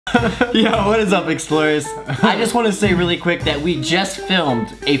Yo, what is up, explorers? I just want to say really quick that we just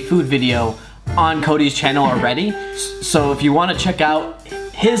filmed a food video on Cody's channel already. So if you want to check out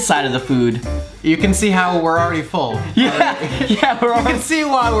his side of the food, you can see how we're already full. Yeah, we're already. You can see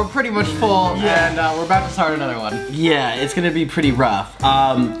why we're pretty much full, and we're about to start another one. Yeah, it's gonna be pretty rough.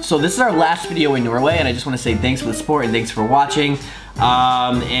 So this is our last video in Norway, and I just want to say thanks for the support and thanks for watching.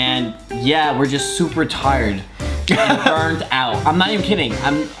 And yeah, we're just super tired and burnt out. I'm not even kidding.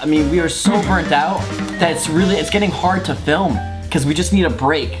 I mean, we are so burnt out that it's getting hard to film because we just need a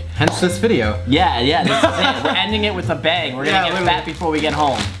break. Hence this video. Yeah, this is it. We're ending it with a bang. We're gonna get fat before we get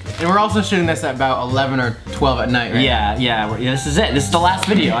home. And we're also shooting this at about 11 or 12 at night, right? Yeah, this is it. This is the last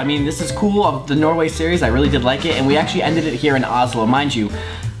video. I mean, this is cool of the Norway series. I really did like it, and we actually ended it here in Oslo. Mind you,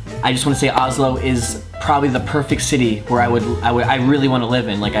 I just want to say Oslo is probably the perfect city where I really want to live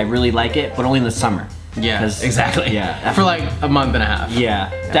in. Like, I really like it, but only in the summer. Yeah, exactly. Yeah, for like a month and a half. Yeah,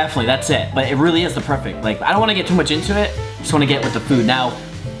 definitely. That's it. But it really is the perfect. Like, I don't want to get too much into it. Just want to get with the food. Now,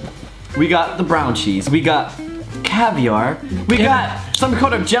 we got the brown cheese. We got caviar. We got some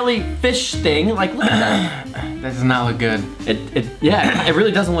kind of jellyfish thing. Like, look at that. That does not look good. Yeah, it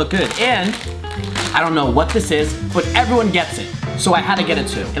really doesn't look good. And I don't know what this is, but everyone gets it. So I had to get it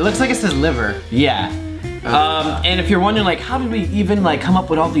too. It looks like it says liver. Yeah. And if you're wondering, like, how did we even like come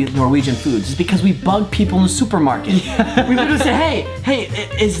up with all these Norwegian foods? It's because we bug people in the supermarket. We literally say, hey,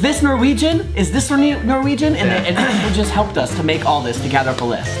 is this Norwegian? Is this Norwegian? And people just helped us to make all this to gather up a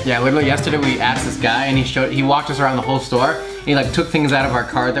list. Yeah, literally yesterday we asked this guy and he walked us around the whole store. And he like took things out of our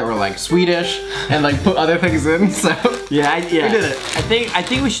cart that were like Swedish and like put other things in. So yeah, we did it. I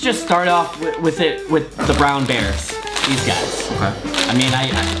think we should just start off with the brown bears. These guys. Okay. I mean,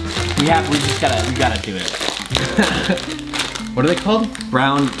 we gotta do it. What are they called?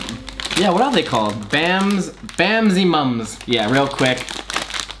 Brown. Yeah, what are they called? Bamsy mums. Yeah, real quick.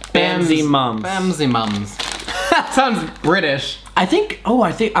 Bamsy mums. Bamsy mums. Sounds British. I think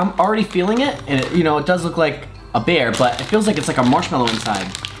I'm already feeling it, and it does look like a bear, but it feels like it's like a marshmallow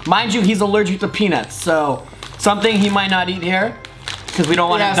inside. Mind you, he's allergic to peanuts, so something he might not eat here. Because we don't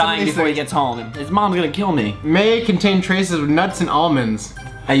want him dying before he gets home. His mom's gonna kill me. May contain traces of nuts and almonds.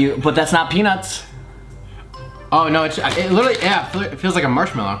 But that's not peanuts. Oh no, it literally, yeah, it feels like a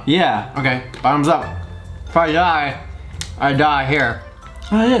marshmallow. Yeah. Okay, bottoms up. If I die here.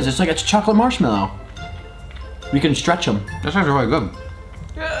 Oh, it is. It's like a chocolate marshmallow. We can stretch them. That's actually really good.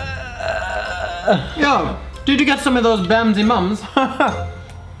 Yo, did you get some of those Bamsy mums? I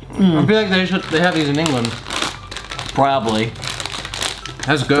feel like they have these in England. Probably.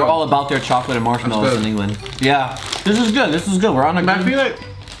 That's good. They're all about their chocolate and marshmallows in England. Yeah. This is good. This is good. We're on a good...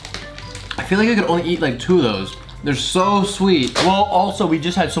 I feel like I could only eat like 2 of those. They're so sweet. Well, also, we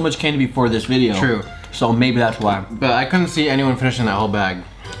just had so much candy before this video. True. So maybe that's why. But I couldn't see anyone finishing that whole bag.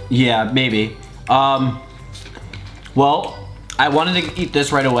 Yeah, maybe. Well, I wanted to eat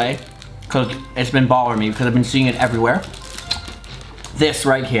this right away because it's been bothering me because I've been seeing it everywhere. This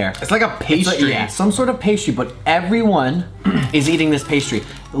right here. It's like a pastry. Yeah, some sort of pastry, but everyone is eating this pastry.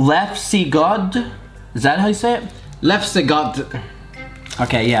 Lefsigod, is that how you say it? Lefsigod.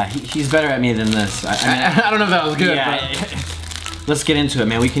 Okay, yeah, he's better at me than this. I don't know if that was good. Yeah, let's get into it,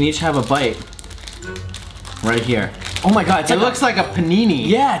 man. We can each have a bite. Right here. Oh my god, it looks like a panini.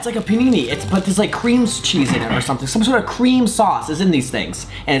 Yeah, it's like a panini. But there's like cream cheese in it or something. Some sort of cream sauce is in these things.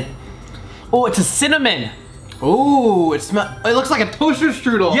 And, oh, it's a cinnamon. Ooh, it looks like a toaster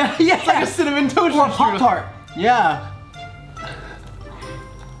strudel. Yeah. It's like a cinnamon toaster strudel. Or a Pop-Tart. Yeah.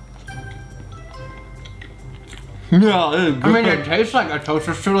 Yeah, I mean, it tastes like a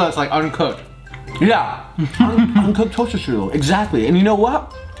toaster strudel that's like uncooked. Yeah, uncooked toaster strudel, exactly. And you know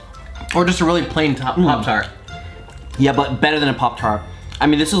what? Or just a really plain Pop-Tart. Yeah, but better than a Pop-Tart. I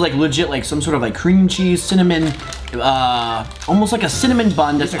mean, this is like legit like some sort of like cream cheese, cinnamon, almost like a cinnamon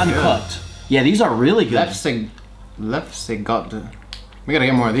bun that's uncooked. Good. Yeah, these are really good. Lefsigod. We gotta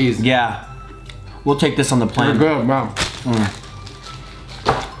get more of these. Yeah. We'll take this on the plane. They're good, wow.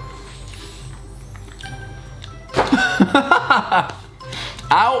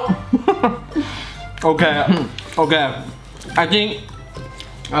 Ow! Okay. I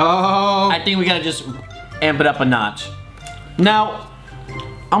think we gotta just amp it up a notch. Now,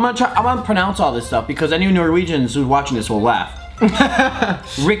 I'm gonna pronounce all this stuff because any Norwegians who's watching this will laugh.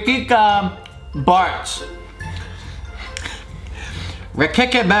 Rikika Bart.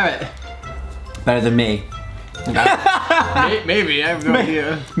 Rikika Barrett. Better than me. Maybe, I have no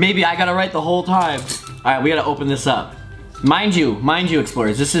idea. Maybe I gotta write the whole time. Alright, we gotta open this up. Mind you,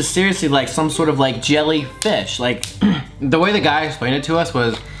 explorers, this is seriously like some sort of like jellyfish. Like, the way the guy explained it to us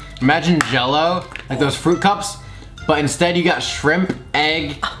was, imagine Jell-O, like those fruit cups, but instead you got shrimp,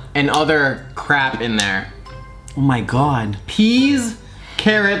 egg, and other crap in there. Oh my god. Peas,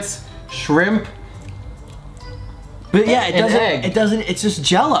 carrots, shrimp. But yeah, it An doesn't. egg. It doesn't. It's just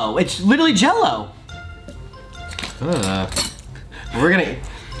Jello. It's literally Jello. We're gonna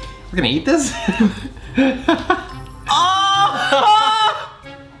eat this. Oh!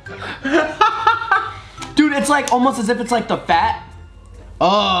 Dude, it's like almost as if it's like the fat.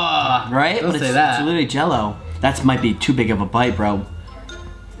 Oh, Right? Don't But say it's that. literally Jello. That might be too big of a bite, bro.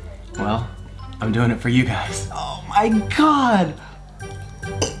 Well, I'm doing it for you guys. Oh my god.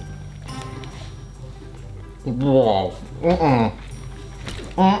 Whoa.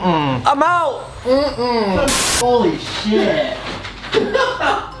 I'm out. Holy shit.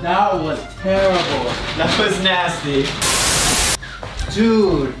 That was terrible. That was nasty.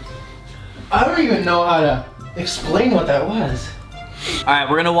 Dude, I don't even know how to explain what that was. All right,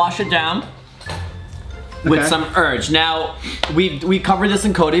 we're gonna wash it down with Okay. some urge. Now, we covered this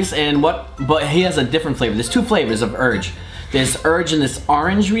in Cody's, and but he has a different flavor. There's two flavors of urge. There's urge in this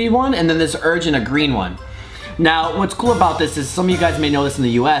orangey one, and then there's urge in a green one. Now, what's cool about this is some of you guys may know this in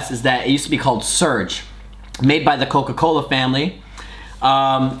the US is that it used to be called Surge, made by the Coca-Cola family.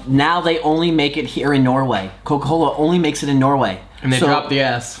 Now they only make it here in Norway. Coca-Cola only makes it in Norway. And they dropped the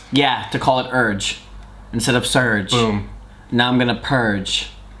S. Yeah, to call it urge instead of surge. Boom. Now I'm gonna purge.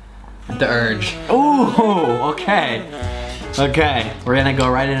 The urge. Ooh, okay. Okay, we're gonna go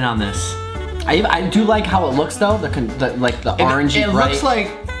right in on this. I do like how it looks though, the orangey bright.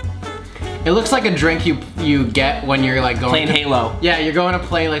 It looks like a drink you get when you're like going Playing to, Halo. Yeah, you're going to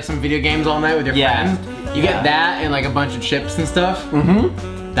play like some video games all night with your Yeah. friends. You get that and like a bunch of chips and stuff.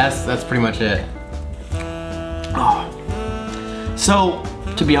 Mm-hmm. That's pretty much it. Oh. So,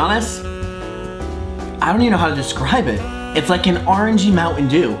 to be honest, I don't even know how to describe it. It's like an orangey Mountain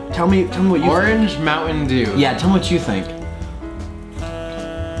Dew. Tell me what you think. Orange Mountain Dew. Yeah, tell me what you think.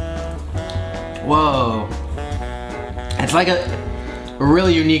 Whoa. It's like a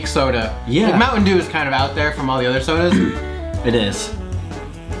really unique soda. Yeah. Like Mountain Dew is kind of out there from all the other sodas. It is.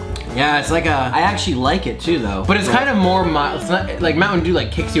 Yeah, it's like a. I actually like it too, though. But it's kind of more mild. It's not like Mountain Dew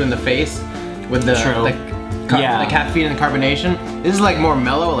like kicks you in the face with the True. the caffeine and the carbonation. This is like more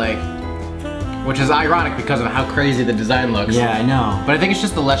mellow, like, which is ironic because of how crazy the design looks. Yeah, I know. But I think it's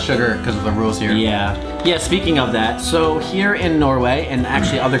just the less sugar because of the rules here. Yeah. Yeah, speaking of that, so here in Norway, and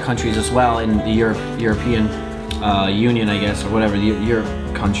actually other countries as well, in the European Union, I guess, or whatever, your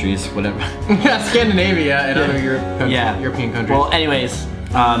countries, whatever. Yeah, Scandinavia and other European countries. Well, anyways,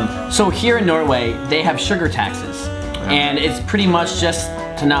 so here in Norway, they have sugar taxes. And it's pretty much just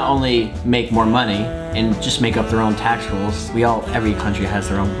to not only make more money and just make up their own tax rules. Every country has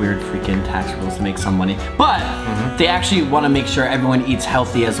their own weird freaking tax rules to make some money. But they actually want to make sure everyone eats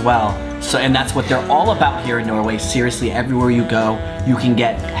healthy as well. So, and that's what they're all about here in Norway. Seriously, everywhere you go, you can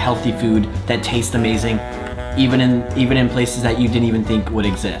get healthy food that tastes amazing, even in places that you didn't even think would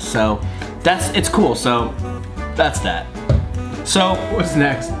exist. So it's cool. So that's that. So what's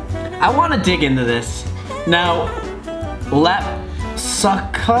next? I want to dig into this. Now,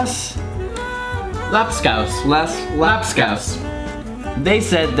 Lapskaus. They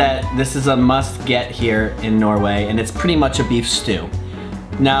said that this is a must get here in Norway, and it's pretty much a beef stew.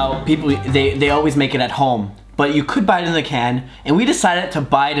 Now, people, they always make it at home, but you could buy it in the can, and we decided to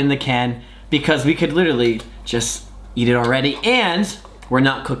buy it in the can because we could literally just eat it already, and we're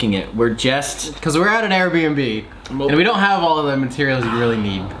not cooking it. We're just... Because we're at an Airbnb, and we don't have all of the materials you really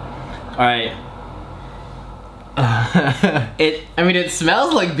need. Alright. I mean, it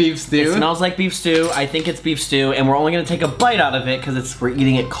smells like beef stew. It smells like beef stew. I think it's beef stew, and we're only gonna take a bite out of it because we're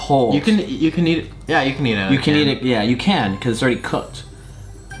eating it cold. You can eat it. Yeah, you can eat it. You can eat it. Yeah, you can because it's already cooked.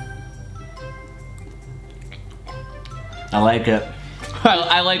 I like it.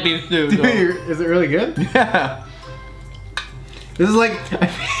 I like beef stew. So. Is it really good? Yeah. This is like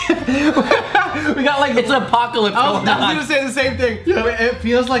we got like it's an apocalypse. I was gonna say the same thing. Yeah. It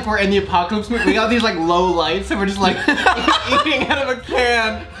feels like we're in the apocalypse movie. We got these like low lights and we're just like eating out of a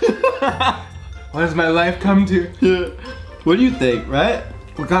can. What does my life come to? Yeah. What do you think, right?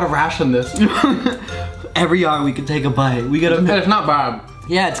 We gotta ration this. Every hour we can take a bite. We gotta. It's not bad.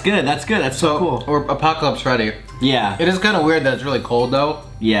 Yeah, it's good. That's good. That's so cool. We're apocalypse ready. Yeah. It is kind of weird that it's really cold though.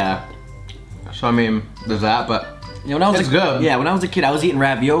 Yeah. So I mean, there's that, but. You know, It's good. Yeah, when I was a kid, I was eating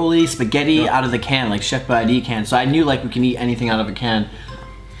ravioli, spaghetti out of the can, like Chef Boyardee can. So I knew like we can eat anything out of a can.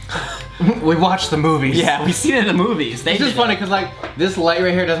 We watched the movies. Yeah, we seen it in the movies. It's just funny because like this light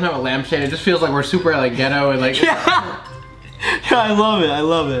right here doesn't have a lampshade. It just feels like we're super like ghetto and like. Yeah. Yeah, I love it. I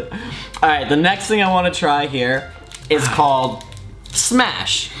love it. All right, the next thing I want to try here is called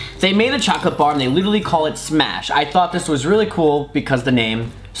Smash. They made a chocolate bar and they literally call it Smash. I thought this was really cool because the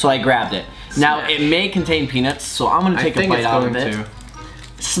name so I grabbed it. Now, Smash. it may contain peanuts, so I'm gonna take a bite out of it.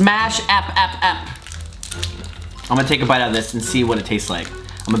 Smash, app. I'm gonna take a bite out of this and see what it tastes like.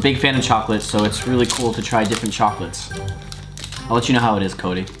 I'm a big fan of chocolate, so it's really cool to try different chocolates. I'll let you know how it is,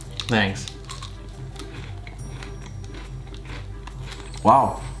 Cody. Thanks.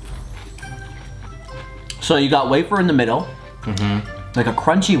 Wow. So you got wafer in the middle, like a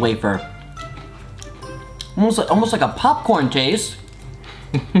crunchy wafer, almost like a popcorn taste,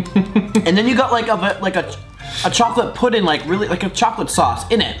 and then you got like a chocolate pudding, like a chocolate sauce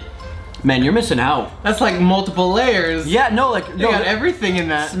in it. Man, you're missing out. That's like multiple layers. Yeah, no, You got everything in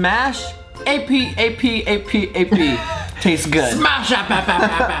that. Smash, AP. Tastes good. Smash,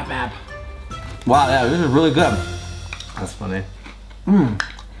 app. Wow, yeah, this is really good. That's funny.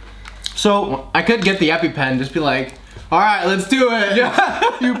 So I could get the EpiPen, just be like, all right, let's do it.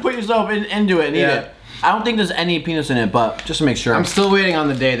 yeah, you put yourself into it and eat it. I don't think there's any peanuts in it, but just to make sure. I'm still waiting on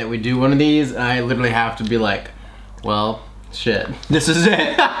the day that we do one of these, and I literally have to be like, well, shit. This is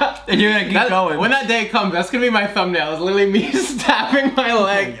it. And you're gonna keep going. When that day comes, that's gonna be my thumbnail. It's literally me stabbing my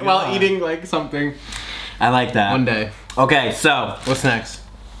leg while eating like something. I like that. One day. Okay, so What's next?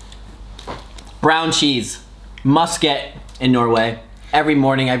 brown cheese. Must get in Norway. Every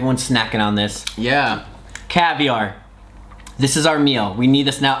morning, everyone's snacking on this. Yeah. Caviar. This is our meal. We need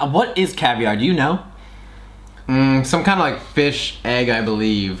this now. What is caviar? Do you know? Some kind of like fish egg, I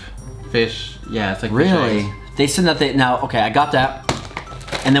believe. Fish, yeah, it's like fish Really? eggs. They said that okay, I got that.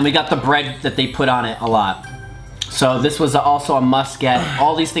 And then we got the bread that they put on it a lot. So this was also a must get.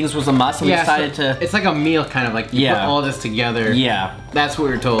 All these things was a must, and we decided to... It's like a meal kind of, like you put all this together. Yeah. That's what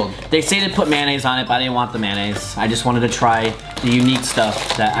we were told. They say to put mayonnaise on it, but I didn't want the mayonnaise. I just wanted to try the unique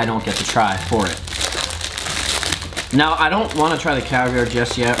stuff that I don't get to try for it. Now, I don't want to try the caviar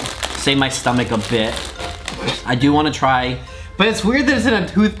just yet. Save my stomach a bit. I do want to try... But it's weird that it's in a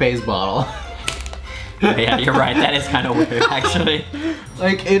toothpaste bottle. Yeah, you're right. That is kind of weird, actually.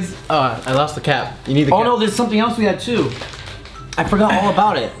 Like, it's... Oh, I lost the cap. You need the cap. Oh, no, there's something else we had, too. I forgot all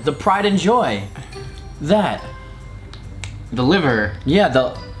about it. The Pride and Joy. That. The liver. Yeah,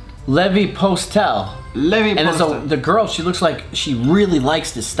 the Levi Postel. Levi And so Postel. the girl, she looks like she really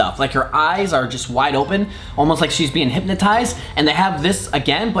likes this stuff. Like her eyes are just wide open, almost like she's being hypnotized. And they have this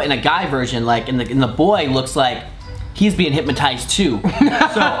again, but in a guy version. Like in the boy looks like he's being hypnotized too. So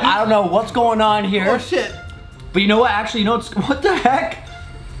I don't know what's going on here. Oh shit. But you know what? Actually, you know what the heck?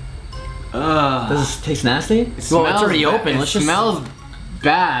 Does this taste nasty? Well, it's already open. It smells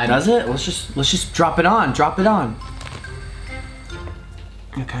bad. Does it? Let's just drop it on. Drop it on.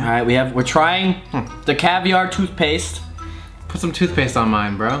 Okay. All right, we're trying the caviar toothpaste. Put some toothpaste on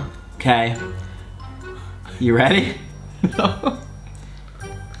mine, bro. Okay. You ready? No.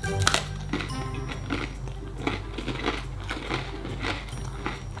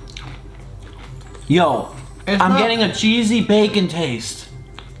 Yo, I'm getting a cheesy bacon taste.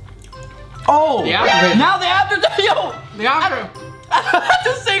 Oh, The aftertaste. now the aftertaste. Yo, The after. at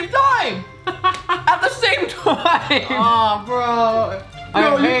the same time. At the same time. Oh, bro.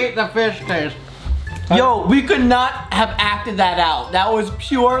 Yo, I hate the fish taste. Yo, we could not have acted that out. That was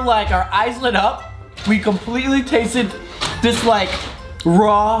pure, like, our eyes lit up. We completely tasted this, like,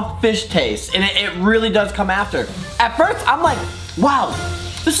 raw fish taste. And it really does come after. At first, I'm like, wow,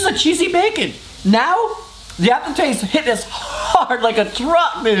 this is a cheesy bacon. Now, the aftertaste hit us hard like a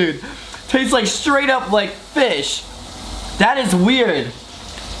truck, dude. Tastes like straight up like fish. That is weird.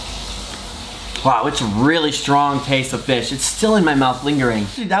 Wow, it's a really strong taste of fish. It's still in my mouth lingering.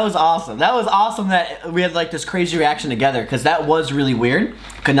 Dude, that was awesome. That was awesome that we had like this crazy reaction together, because that was really weird.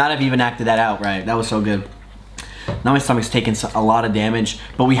 Could not have even acted that out right. That was so good. Now my stomach's taking a lot of damage,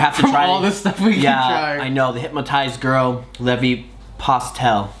 but we have to try all this stuff we can try. I know, the hypnotized girl, Levi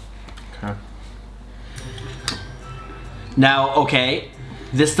Postel. Okay. Now, okay,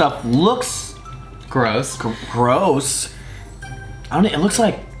 this stuff looks Gross. gross. I don't know, it looks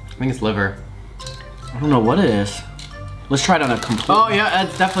like, I think it's liver. I don't know what it is. Let's try it on a complete. Oh yeah,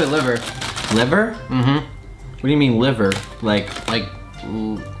 it's definitely liver. Liver? Mm-hmm. What do you mean liver? Like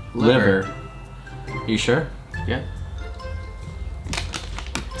liver. You sure? Yeah.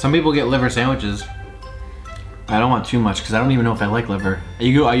 Some people get liver sandwiches. I don't want too much because I don't even know if I like liver. Are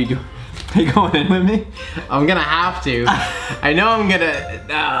you going in with me? I'm gonna have to. I know I'm gonna.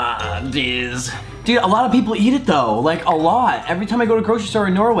 Jeez. Dude, a lot of people eat it though. Like a lot. Every time I go to a grocery store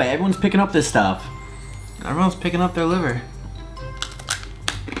in Norway, everyone's picking up this stuff. Everyone's picking up their liver.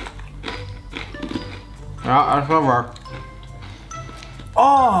 That's liver.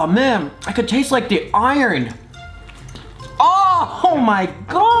 Oh man, I could taste like the iron. Oh my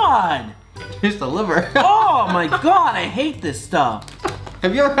god. Taste the liver. Oh my god, I hate this stuff.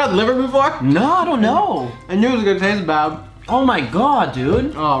 Have you ever had liver before? No, I don't know. I knew it was gonna taste bad. Oh my god,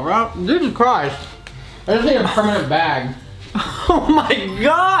 dude. Oh, bro. Jesus Christ. I just need a permanent bag. Oh my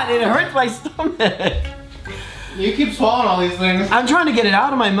god, it hurts my stomach. You keep swallowing all these things. I'm trying to get it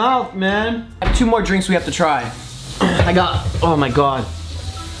out of my mouth, man. I have 2 more drinks we have to try. I got, oh my god.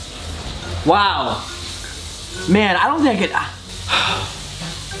 Wow. Man, I don't think I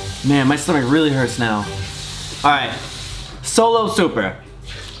could, man, my stomach really hurts now. All right, Solo Super.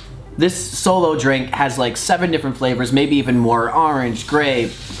 This Solo drink has like 7 different flavors, maybe even more. Orange,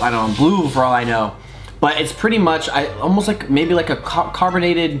 grape, I don't know, blue for all I know. But it's pretty much, almost like, maybe like a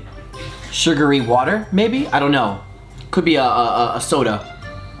carbonated, sugary water, maybe? I don't know. Could be a soda.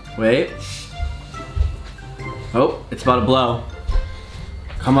 Wait. Oh, it's about to blow.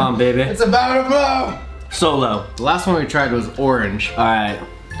 Come on, baby. It's about to blow. Solo. The last one we tried was orange. All right.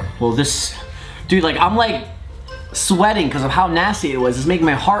 Well, this, dude, like I'm like sweating because of how nasty it was. It's making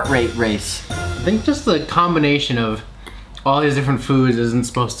my heart rate race. I think just the combination of all these different foods isn't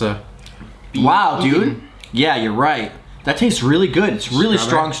supposed to be Wow, eaten. dude. Yeah, you're right. That tastes really good. It's really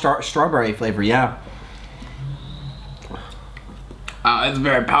Strawberry? strong strawberry flavor, yeah. Wow, it's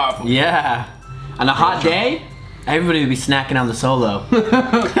very powerful. Yeah. On a hot day, everybody would be snacking on the Solo.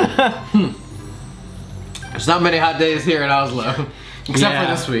 There's not many hot days here in Oslo. Except Yeah.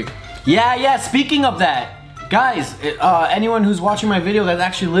 for this week. Yeah, speaking of that, guys, anyone who's watching my video that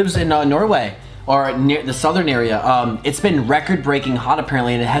actually lives in Norway, or near the southern area, it's been record-breaking hot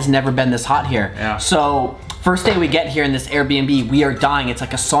apparently, and it has never been this hot here. Yeah. So, first day we get here in this Airbnb, we are dying. It's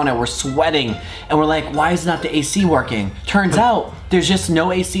like a sauna, we're sweating, and we're like, why is not the AC working? Turns out, there's just no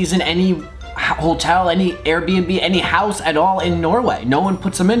ACs in any hotel, any Airbnb, any house at all in Norway. No one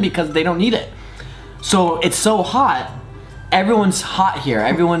puts them in because they don't need it. So, it's so hot. Everyone's hot here.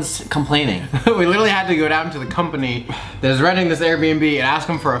 Everyone's complaining. We literally had to go down to the company that is renting this Airbnb and ask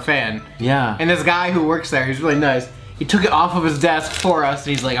them for a fan. Yeah. And this guy who works there, he's really nice. He took it off of his desk for us,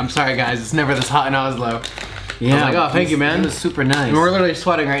 and he's like, I'm sorry guys, it's never this hot in Oslo. Yeah. I was like, oh, thank you, man. It was super nice. And we're literally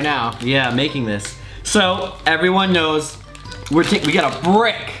sweating right now. Yeah, making this. So, everyone knows we got a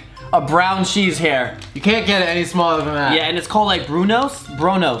brick of brown cheese here. You can't get it any smaller than that. Yeah, and it's called like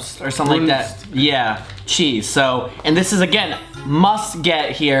Brunos, or something like that. Yeah, cheese. So, and this is again, must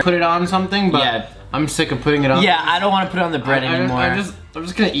get here. Put it on something, but Yeah. I'm sick of putting it on. Yeah, I don't want to put it on the bread anymore. I'm just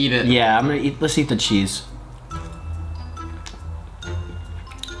gonna eat it. Yeah, let's eat the cheese.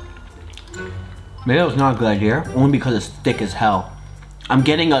 Maybe that was not a good idea, only because it's thick as hell. I'm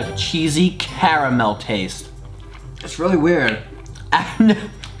getting a cheesy caramel taste. It's really weird.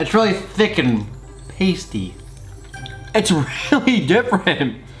 It's really thick and pasty. It's really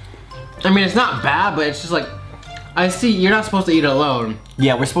different. I mean, it's not bad, but it's just like, I see you're not supposed to eat it alone.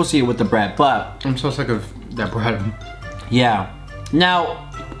 Yeah, we're supposed to eat it with the bread, but I'm so sick of that bread. yeah. Now,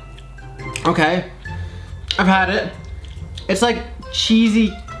 Okay, I've had it. It's like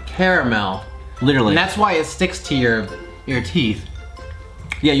cheesy caramel. literally. And that's why it sticks to your teeth.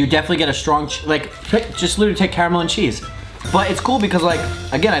 Yeah, you definitely get a strong, just literally take caramel and cheese. But it's cool because like,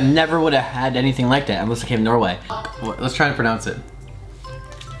 again, I never would have had anything like that unless I came to Norway. Let's try and pronounce it.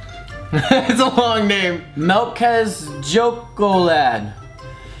 It's a long name. Melkes Jokolad.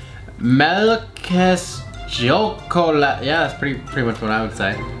 Melkes Jokolad. Yeah, that's pretty much what I would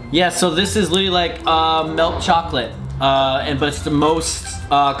say. Yeah, so this is literally like milk chocolate, but it's the most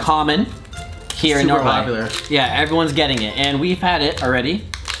common here in Super Norway. popular. Yeah, everyone's getting it, and we've had it already,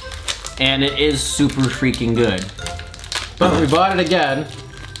 and it is super freaking good. But we bought it again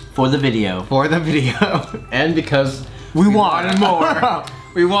For the video. for the video, and because We wanted more.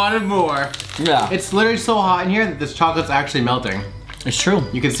 We wanted more. Yeah. It's literally so hot in here that this chocolate's actually melting. It's true.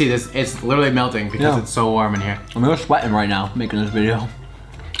 You can see this, it's literally melting because Yeah. it's so warm in here. I'm really sweating right now making this video.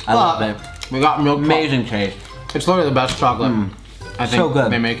 I love it. We got milk. Amazing taste. It's literally the best chocolate I think So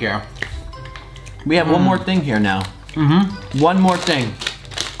good. they make here. We have one more thing here now. One more thing.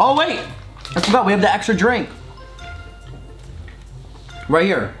 Oh wait, I forgot we have the extra drink. Right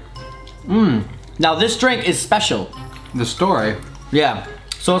here. Now this drink is special. The story. Yeah.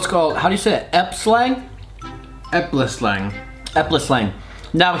 So it's called, how do you say it? Epslang? Epleslang. Eplislang.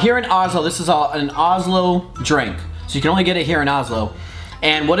 Now here in Oslo, this is an Oslo drink. So you can only get it here in Oslo.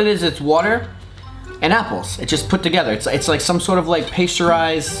 And what it is, it's water and apples. It's just put together. It's like some sort of like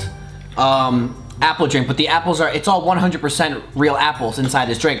pasteurized apple drink, but the apples it's all 100% real apples inside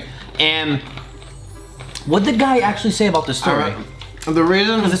this drink. And what did the guy actually say about this story? The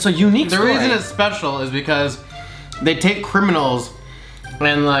reason, Because it's a unique the story. reason it's special is because they take criminals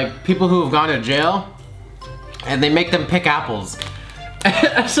and like people who have gone to jail and they make them pick apples.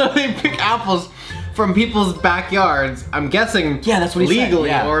 So they pick apples from people's backyards. I'm guessing that's what he legally,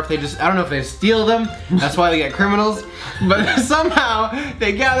 said, yeah. or if they just, I don't know if they steal them. That's why they get criminals. But somehow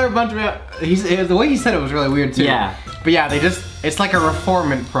they gather a bunch of, the way he said it was really weird too. Yeah. But yeah, it's like a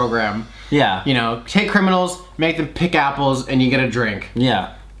reformment program. Yeah. You know, take criminals, make them pick apples, and you get a drink.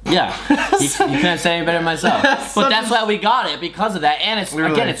 Yeah. Yeah. you can't say any better than myself. But that's why we got it, because of that. And it's,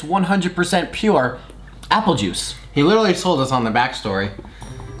 again, it's 100% pure apple juice. He literally sold us on the backstory.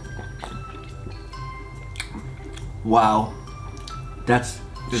 Wow.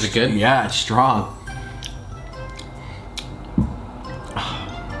 Is it good? Yeah, it's strong.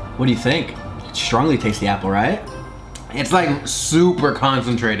 What do you think? It strongly tastes the apple, right? It's like super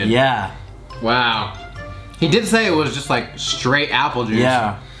concentrated. Yeah. Wow. He did say it was just like straight apple juice.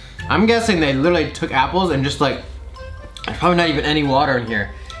 Yeah. I'm guessing they literally took apples and just like, there's probably not even any water in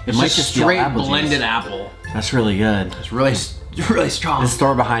here. It's might just just be all straight apple blended juice. apple. That's really good. It's really strong. The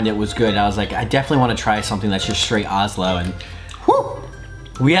store behind it was good. I was like, I definitely want to try something that's just straight Oslo. And Whew.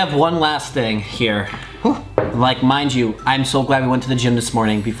 we have one last thing here. Whew. Like, mind you, I'm so glad we went to the gym this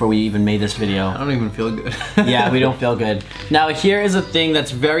morning before we even made this video. I don't even feel good. Yeah, we don't feel good. Now, here is a thing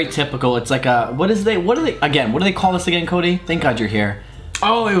that's very typical. It's like a, what do they call this again, Cody? Thank God you're here.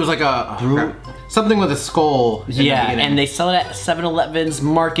 Oh, it was like something with a skull. Yeah, and they sell it at 7-Elevens,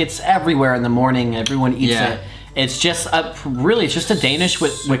 markets everywhere in the morning. Everyone eats it. It's just it's just a Danish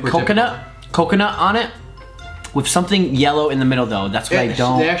with coconut on it, with something yellow in the middle though. That's what I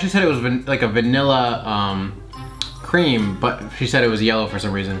don't. They actually said it was like a vanilla cream, but she said it was yellow for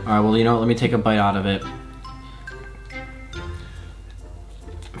some reason. All right, well, you know what? Let me take a bite out of it.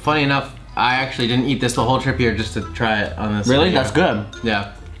 Funny enough, I actually didn't eat this the whole trip here just to try it on this. Really? video. That's good.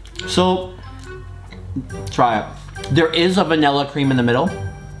 Yeah. So, try it. There is a vanilla cream in the middle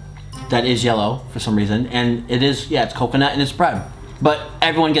that is yellow for some reason, and it is, it's coconut and it's bread. But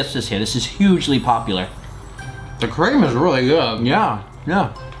everyone gets this here. This is hugely popular. The cream is really good. Yeah,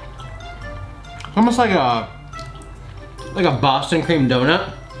 yeah. It's almost like a Boston cream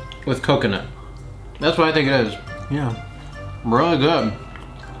donut with coconut. That's what I think it is. Yeah. Really good.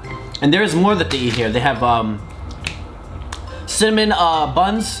 And there is more that they eat here. They have cinnamon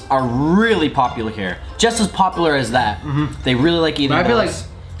buns are really popular here. Just as popular as that. Mm-hmm. They really like eating But I feel those. like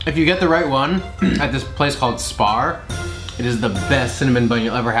if you get the right one at this place called Spar, it is the best cinnamon bun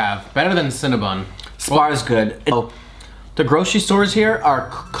you'll ever have. Better than Cinnabon. Spar is good. So, the grocery stores here are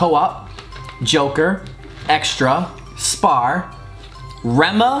Co-op, Joker, Extra, Spar,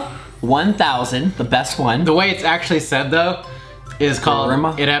 Rema 1000, the best one. The way it's actually said though is called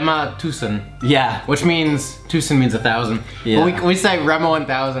Rema? Rema 1000. Yeah. Which means 1000 means 1,000. Yeah. But we say Rema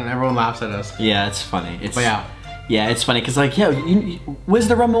 1000 and everyone laughs at us. Yeah, it's funny. But yeah. Yeah, it's funny because like, where's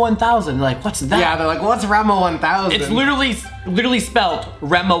the Rema 1000? Like, what's that? Yeah, they're like, what's Rema 1000? It's literally spelled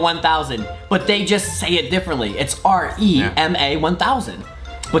Rema 1000, but they just say it differently. It's R-E-M-A 1000.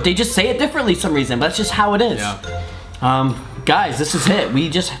 But they just say it differently for some reason, but that's just how it is. Yeah. Guys, this is it. We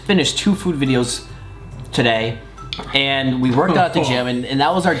just finished 2 food videos today, and we worked out at the gym, and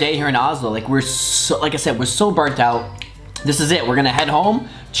that was our day here in Oslo. Like, like I said, we're so burnt out. This is it. We're gonna head home,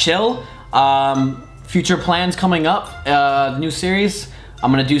 chill. Future plans coming up, the new series.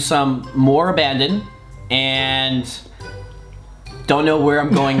 I'm gonna do some more Abandoned, and don't know where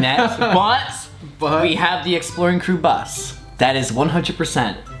I'm going next, but we have the Exploring Crew bus. That is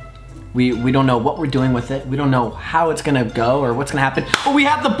 100%. We don't know what we're doing with it. We don't know how it's gonna go or what's gonna happen, but we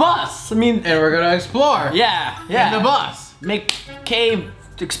have the bus. I mean, and we're gonna explore. Yeah. In the bus. Make cave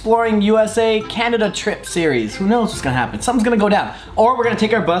Exploring USA Canada trip series. Who knows what's gonna happen? Something's gonna go down. Or we're gonna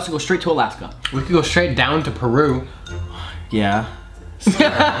take our bus and go straight to Alaska. We could go straight down to Peru. Yeah.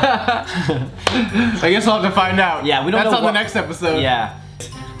 I guess we'll have to find out. Yeah, we don't know. That's on the next episode. Yeah.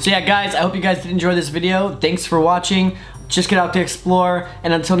 So yeah, guys, I hope you guys did enjoy this video. Thanks for watching. Just get out to explore,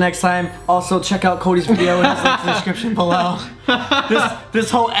 and until next time, also check out Cody's video in his link in the description below. This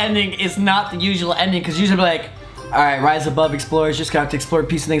whole ending is not the usual ending, because usually I'll be like, alright, rise above explorers, just got to explore,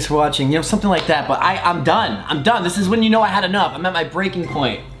 peace and thanks for watching, you know, something like that, but I'm done. This is when you know I had enough. I'm at my breaking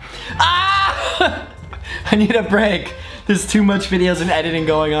point. Ah! I need a break. There's too much videos and editing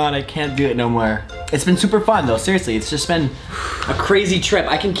going on. I can't do it no more. It's been super fun though, seriously. It's just been a crazy trip.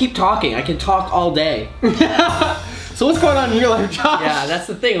 I can keep talking. I can talk all day. So what's going on in your life, Josh? Yeah, that's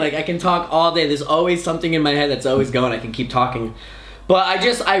the thing. Like, I can talk all day. There's always something in my head that's always going. I can keep talking. But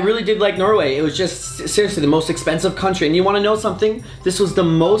I really did like Norway. It was just, seriously, the most expensive country. And you want to know something? This was the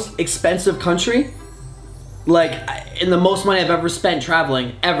most expensive country, like, in the most money I've ever spent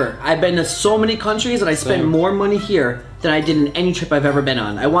traveling, ever. I've been to so many countries, and I spent more money here than I did in any trip I've ever been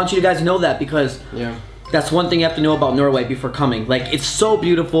on. I want you guys to know that because That's one thing you have to know about Norway before coming. Like, it's so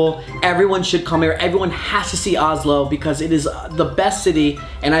beautiful. Everyone should come here. Everyone has to see Oslo because it is the best city,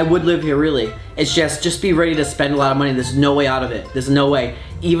 and I would live here, really. It's just be ready to spend a lot of money. There's no way out of it. There's no way.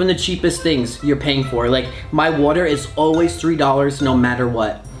 Even the cheapest things you're paying for. Like, my water is always $3 no matter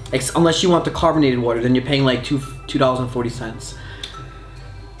what. Unless you want the carbonated water, then you're paying like $2.40.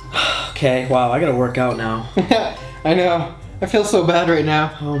 Okay, wow, I gotta work out now. I know. I feel so bad right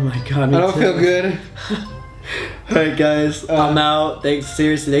now. Oh my god, me I don't too. feel good. Alright guys, I'm out. Thanks,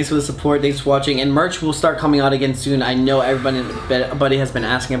 seriously, thanks for the support, thanks for watching. And merch will start coming out again soon. I know everybody has been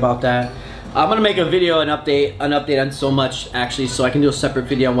asking about that. I'm gonna make a video, an update on so much actually, so I can do a separate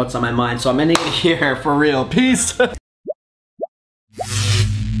video on what's on my mind. So I'm ending it here for real. Peace.